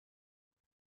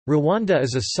Rwanda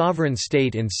is a sovereign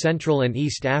state in Central and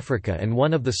East Africa and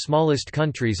one of the smallest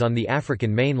countries on the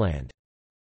African mainland.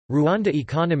 Rwanda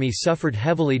economy suffered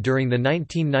heavily during the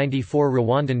 1994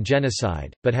 Rwandan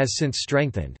genocide, but has since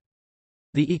strengthened.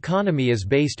 The economy is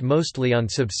based mostly on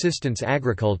subsistence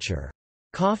agriculture.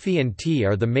 Coffee and tea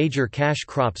are the major cash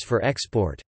crops for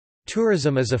export.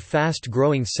 Tourism is a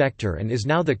fast-growing sector and is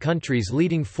now the country's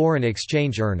leading foreign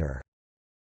exchange earner.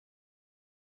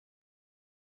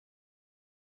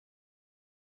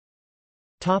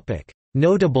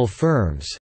 Notable firms.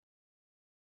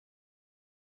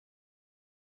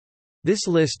 This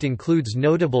list includes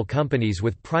notable companies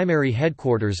with primary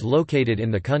headquarters located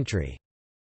in the country.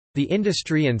 The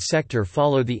industry and sector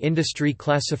follow the industry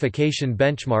classification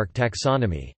benchmark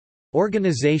taxonomy.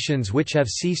 Organizations which have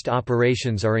ceased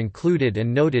operations are included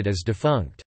and noted as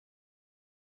defunct.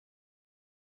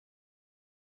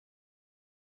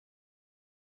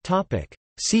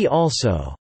 See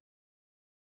also: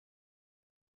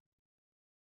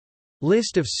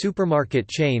 List of supermarket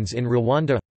chains in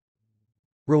Rwanda,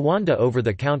 Rwanda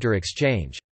over-the-counter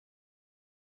exchange.